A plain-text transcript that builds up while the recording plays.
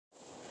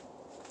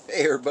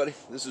Hey everybody,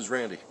 this is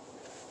Randy.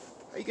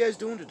 How you guys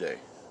doing today?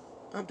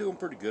 I'm doing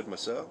pretty good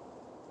myself.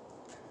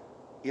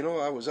 You know,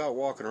 I was out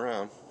walking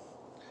around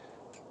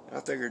and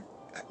I figured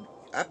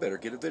I better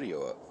get a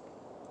video up.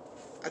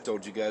 I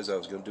told you guys I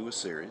was going to do a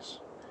series.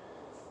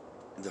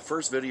 And the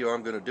first video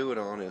I'm going to do it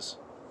on is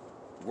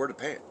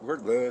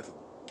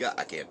God,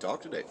 I can't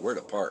talk today. Where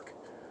to park.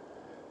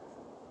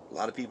 A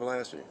lot of people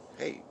ask me,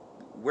 hey,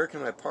 where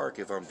can I park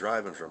if I'm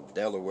driving from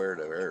Delaware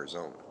to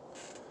Arizona?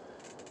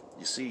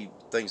 You see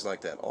things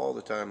like that all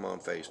the time on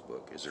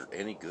Facebook. Is there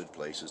any good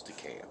places to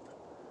camp?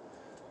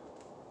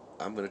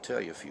 I'm going to tell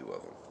you a few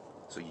of them.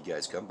 So you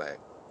guys come back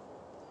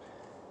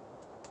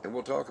and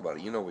we'll talk about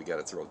it. You know we got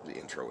to throw the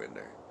intro in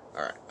there.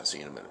 Alright, I'll see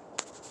you in a minute.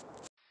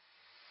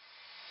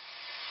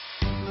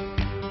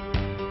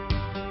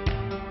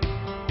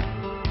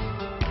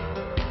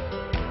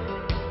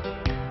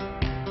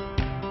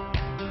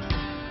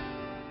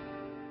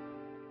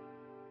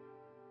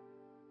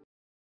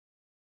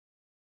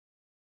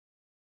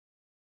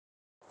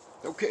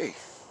 Okay,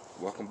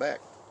 welcome back.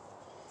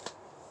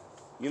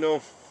 You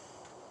know,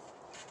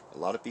 a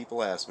lot of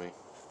people ask me,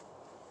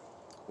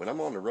 when I'm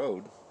on the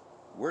road,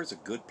 where's a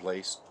good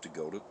place to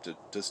go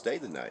to stay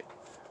the night?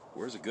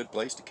 Where's a good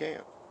place to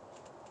camp?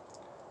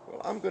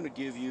 Well, I'm going to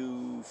give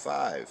you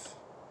 5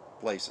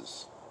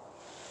 places,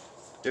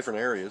 different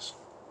areas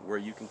where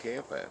you can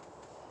camp at,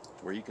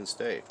 where you can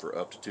stay for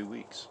up to 2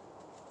 weeks.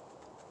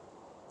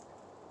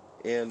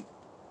 And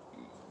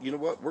you know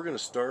what? We're going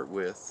to start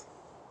with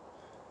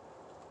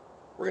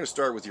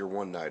your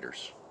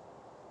one-nighters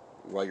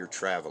while you're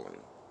traveling,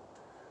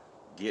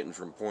 getting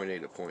from point A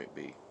to point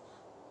B.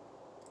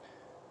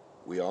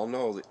 We all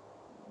know that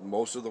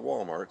most of the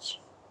Walmarts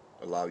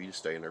allow you to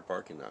stay in their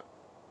parking lot.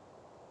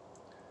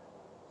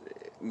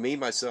 Me,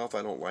 myself,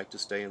 I don't like to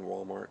stay in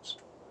Walmarts,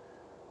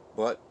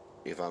 but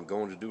if I'm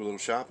going to do a little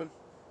shopping,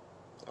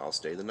 I'll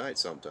stay the night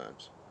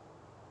sometimes.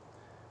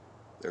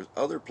 There's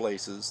other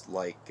places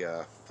like,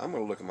 I'm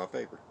going to look at my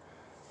paper.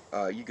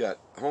 You got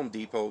Home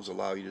Depots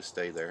allow you to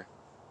stay there.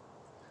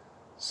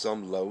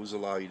 Some Lowe's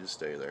allow you to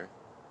stay there.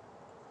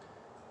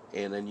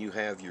 And then you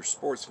have your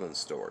sportsman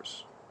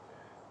stores.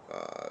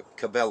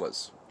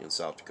 Cabela's in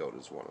South Dakota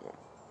is one of them.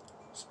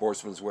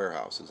 Sportsman's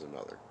Warehouse is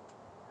another.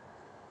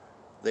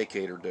 They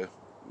cater to,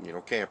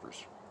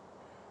 campers.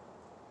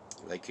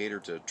 They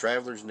cater to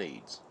travelers'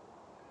 needs.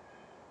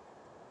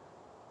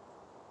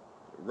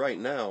 Right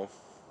now,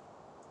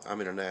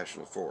 I'm in a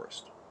national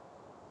forest.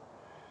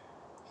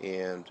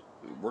 And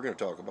we're going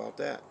to talk about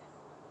that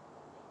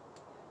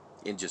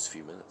in just a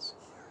few minutes.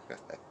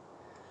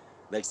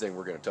 Next thing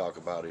we're going to talk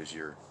about is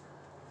your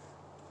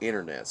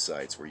internet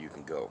sites where you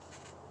can go.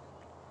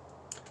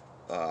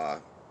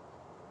 I'm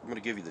going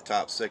to give you the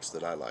top 6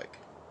 that I like.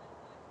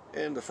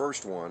 And the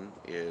first one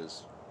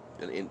is,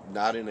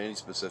 not in any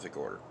specific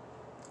order,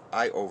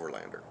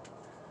 iOverlander.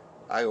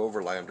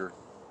 iOverlander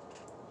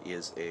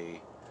is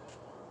a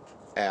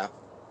app.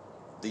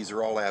 These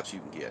are all apps you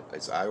can get.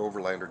 It's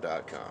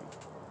ioverlander.com.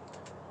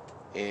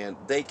 And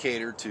they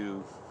cater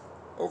to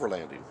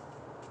overlanding.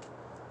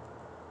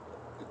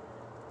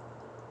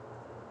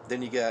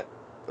 Then you got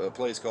a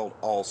place called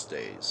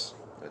Allstays.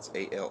 That's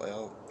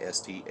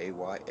ALLSTAYS.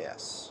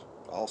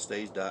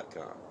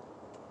 Allstays.com.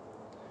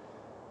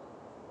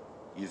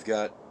 You've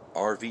got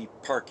RV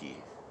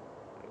Parky.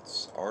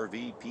 It's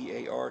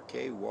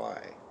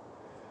RVPARKY.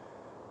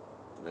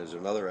 And there's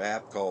another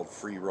app called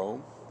Free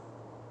Roam.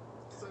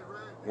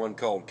 One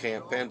called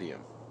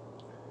Campendium.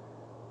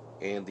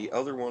 And the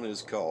other one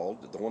is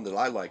called, the one that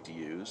I like to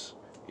use,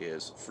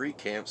 is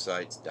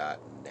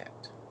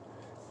freecampsites.net.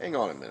 Hang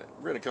on a minute.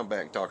 We're going to come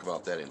back and talk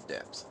about that in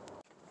depth.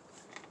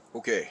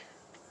 Okay.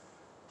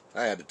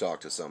 I had to talk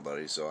to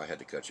somebody, so I had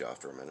to cut you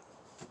off for a minute.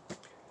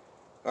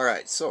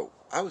 Alright, so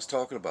I was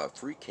talking about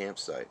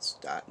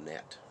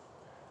freecampsites.net.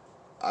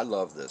 I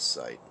love this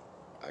site.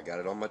 I got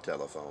it on my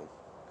telephone.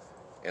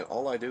 And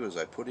all I do is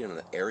I put in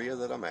an area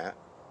that I'm at,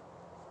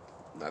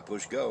 and I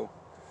push go.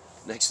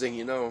 Next thing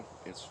you know,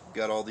 it's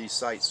got all these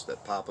sites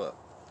that pop up.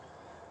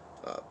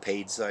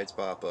 Paid sites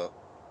pop up,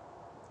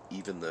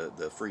 even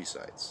the free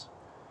sites.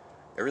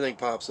 Everything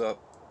pops up.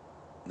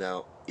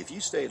 Now, if you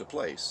stay at a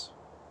place,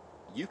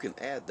 you can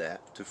add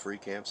that to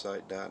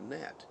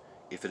freecampsite.net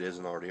if it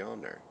isn't already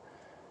on there.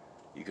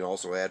 You can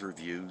also add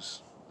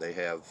reviews. They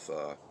have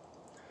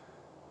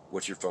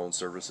what your phone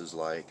service is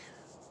like.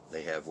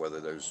 They have whether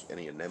there's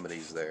any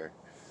anemones there.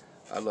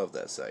 I love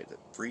that site,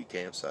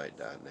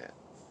 freecampsite.net.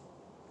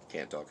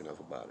 Can't talk enough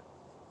about it.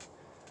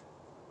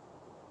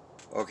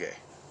 Okay,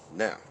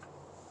 now,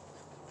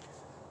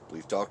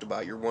 we've talked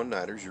about your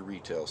one-nighters, your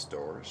retail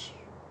stores.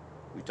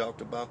 We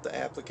talked about the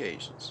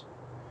applications.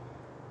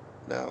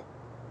 Now,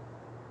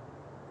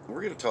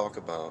 we're going to talk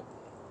about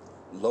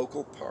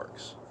local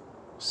parks,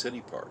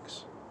 city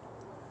parks.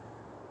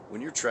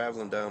 When you're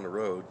traveling down the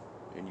road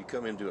and you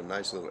come into a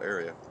nice little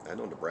area, I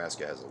know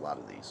Nebraska has a lot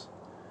of these,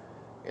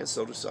 and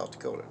so does South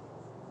Dakota.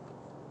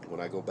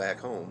 When I go back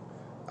home,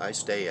 I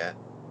stay at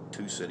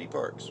 2 city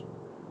parks.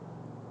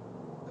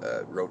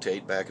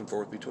 Rotate back and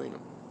forth between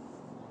them.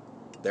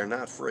 They're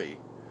not free,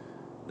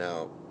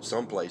 Now,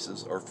 some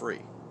places are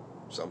free.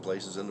 Some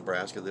places in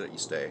Nebraska that you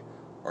stay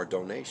are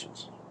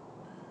donations.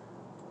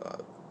 Uh,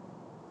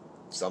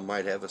 some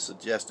might have a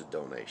suggested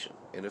donation,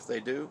 and if they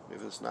do,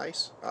 if it's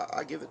nice,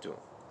 I give it to them.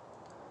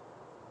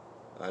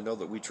 I know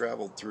that we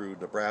traveled through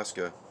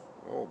Nebraska,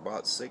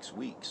 about 6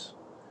 weeks,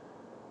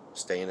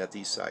 staying at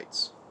these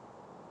sites.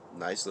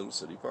 Nice little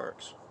city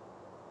parks.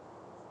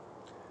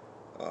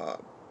 Uh,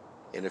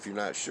 and if you're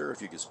not sure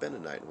if you can spend a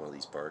night in one of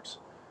these parks,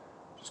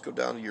 just go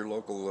down to your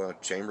local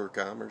Chamber of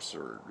Commerce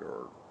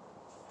or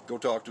go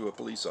talk to a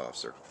police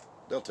officer.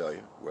 They'll tell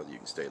you whether you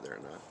can stay there or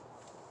not.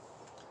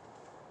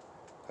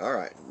 All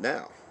right,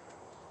 now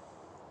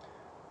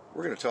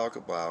we're going to talk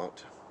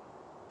about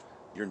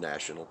your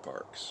national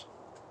parks.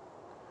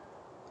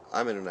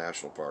 I'm in a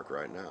national park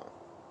right now.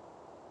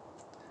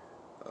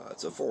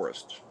 It's a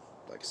forest,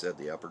 like I said,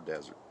 the upper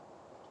desert.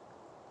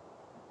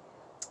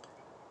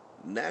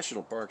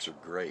 National parks are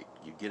great.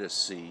 You get to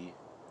see,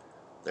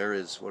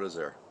 what is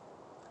there?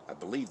 I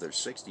believe there's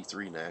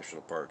 63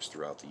 national parks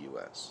throughout the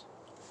U.S.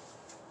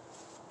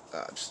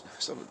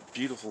 Some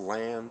beautiful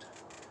land.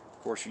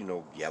 Of course, you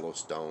know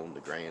Yellowstone,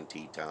 the Grand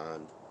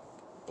Teton,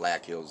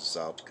 Black Hills of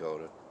South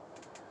Dakota.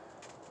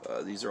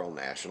 These are all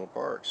national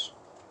parks.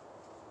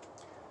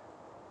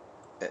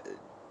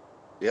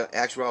 Yeah,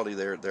 actuality,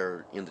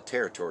 they're in the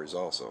territories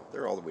also.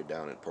 They're all the way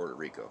down in Puerto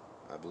Rico.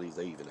 I believe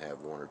they even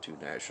have 1 or 2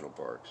 national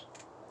parks.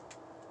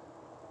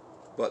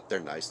 But they're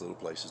nice little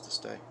places to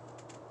stay.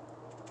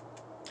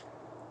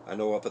 I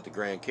know up at the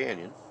Grand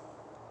Canyon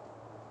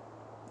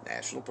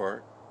National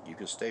Park, you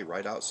can stay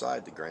right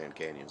outside the Grand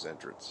Canyon's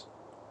entrance.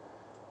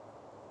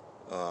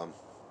 Now,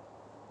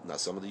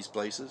 some of these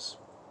places,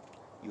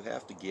 you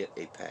have to get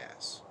a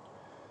pass.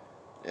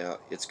 Now,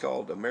 it's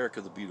called America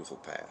the Beautiful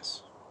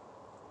Pass.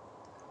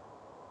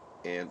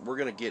 And we're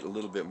going to get a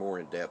little bit more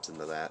in depth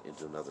into that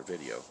into another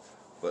video.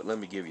 But let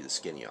me give you the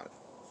skinny on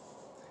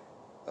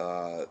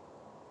it.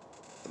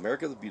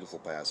 America the Beautiful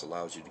Pass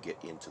allows you to get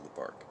into the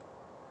park.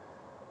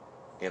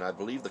 And I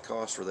believe the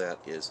cost for that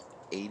is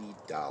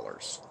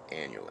 $80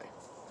 annually.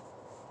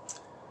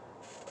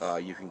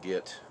 You can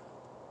get,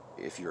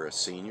 if you're a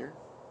senior,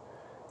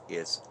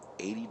 it's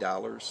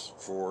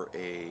 $80 for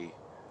a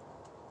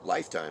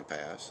lifetime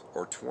pass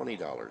or $20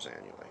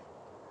 annually.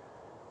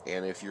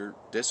 And if you're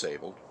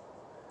disabled,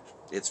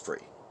 it's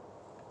free.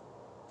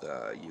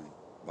 You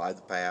buy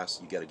the pass,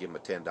 you got to give them a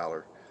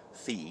 $10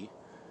 fee,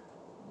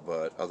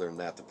 but other than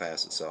that, the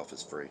pass itself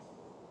is free.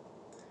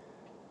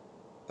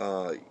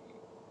 And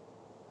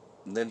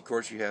then, of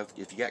course, you have,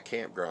 if you got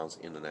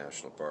campgrounds in the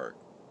national park,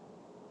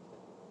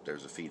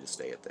 there's a fee to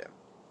stay at them.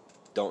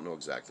 Don't know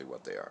exactly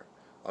what they are.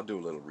 I'll do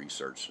a little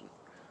research and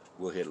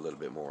we'll hit a little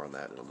bit more on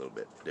that in a little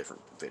bit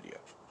different video.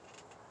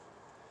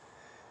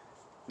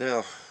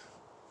 Now,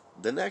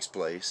 the next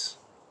place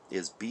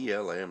is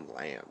BLM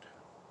land.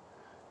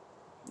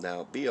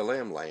 Now,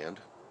 BLM land,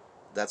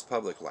 that's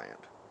public land,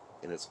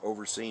 and it's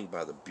overseen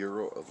by the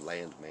Bureau of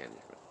Land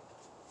Management,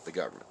 the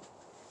government.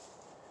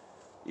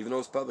 Even though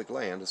it's public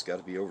land, it's got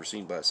to be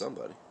overseen by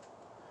somebody.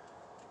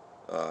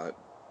 A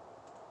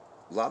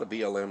lot of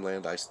BLM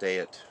land, I stay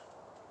at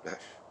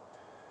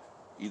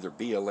either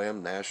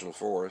BLM National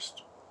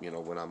Forest,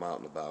 when I'm out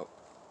and about.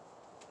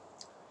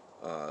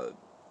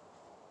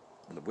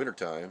 In the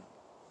wintertime,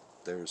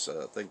 there's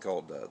a thing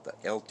called the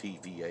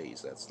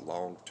LTVAs, that's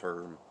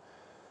Long-Term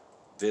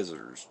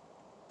Visitors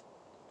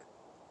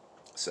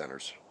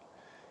Centers.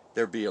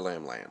 They're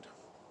BLM land.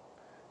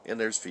 And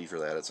there's a fee for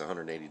that. It's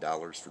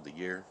 $180 for the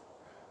year.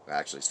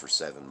 Actually, it's for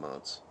 7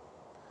 months.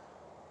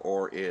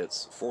 Or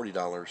it's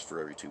 $40 for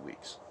every 2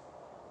 weeks.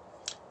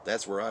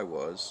 That's where I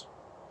was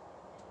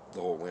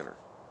the whole winter.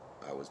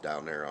 I was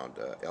down there on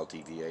the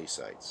LTVA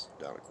sites,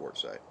 down at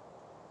Quartzsite.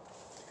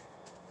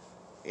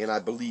 And I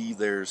believe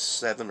there's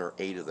 7 or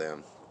 8 of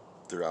them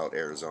throughout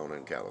Arizona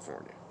and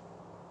California.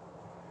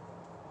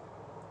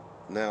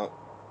 Now,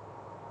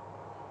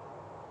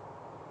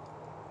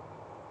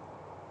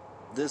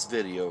 this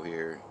video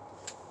here,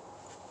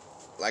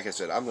 like I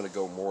said, I'm going to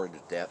go more into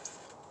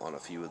depth on a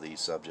few of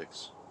these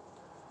subjects.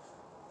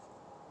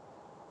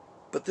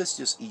 But this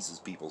just eases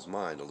people's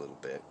mind a little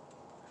bit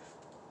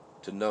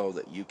to know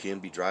that you can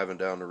be driving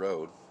down the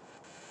road,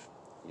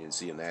 you can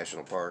see a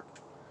national park,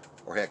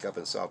 or heck, up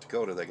in South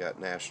Dakota they got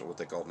what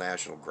they call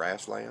national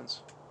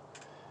grasslands.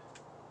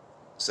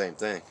 Same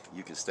thing,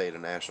 you can stay at a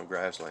national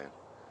grassland.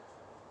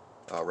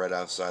 Right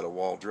outside of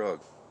Wall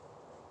Drug,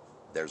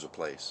 there's a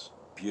place,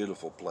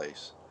 beautiful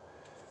place,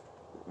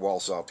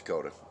 Wall, South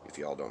Dakota, if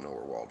y'all don't know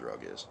where Wall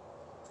Drug is.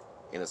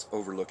 And it's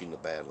overlooking the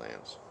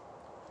Badlands.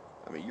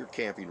 I mean, you're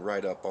camping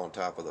right up on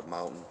top of the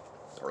mountain,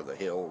 or the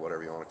hill,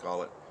 whatever you want to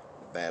call it.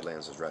 The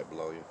Badlands is right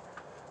below you.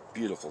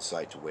 Beautiful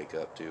sight to wake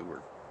up to,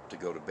 or to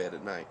go to bed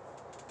at night.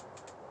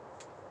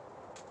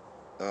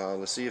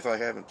 Let's see if I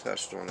haven't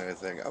touched on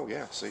anything. Oh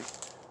yeah, see,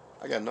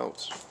 I got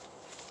notes.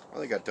 I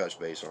think I touched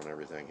base on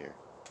everything here.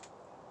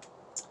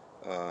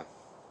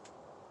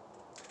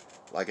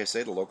 Like I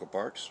say, the local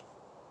parks,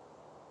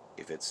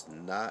 if it's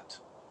not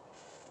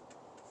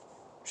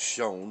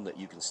shown that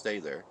you can stay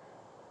there,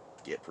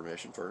 get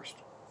permission first.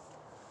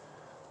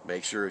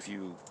 Make sure if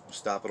you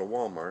stop at a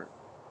Walmart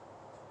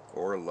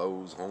or a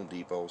Lowe's, Home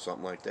Depot,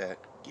 something like that,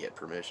 get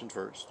permission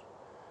first.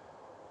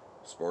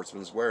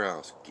 Sportsman's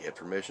Warehouse, get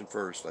permission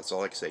first. That's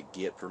all I can say,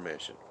 get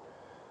permission.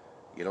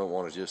 You don't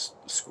want to just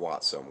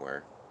squat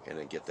somewhere and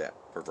then get that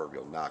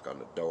proverbial knock on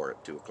the door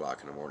at 2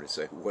 o'clock in the morning and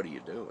say, what are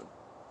you doing?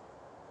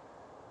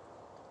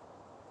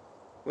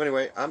 Well,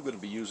 anyway, I'm going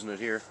to be using it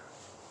here,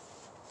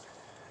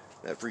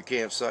 that free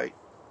campsite,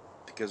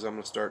 because I'm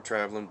going to start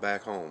traveling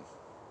back home.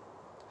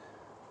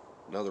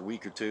 Another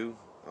week or two,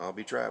 I'll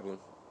be traveling,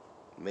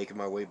 making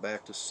my way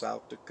back to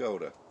South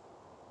Dakota.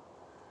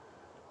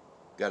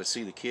 Got to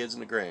see the kids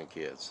and the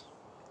grandkids.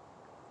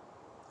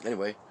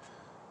 Anyway,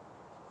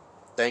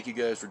 thank you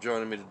guys for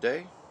joining me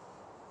today.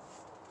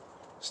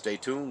 Stay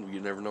tuned, you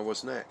never know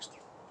what's next.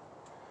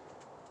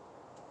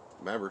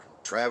 Remember,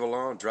 travel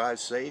on, drive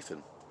safe,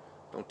 and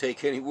don't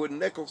take any wooden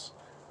nickels.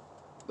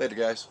 Later,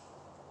 guys.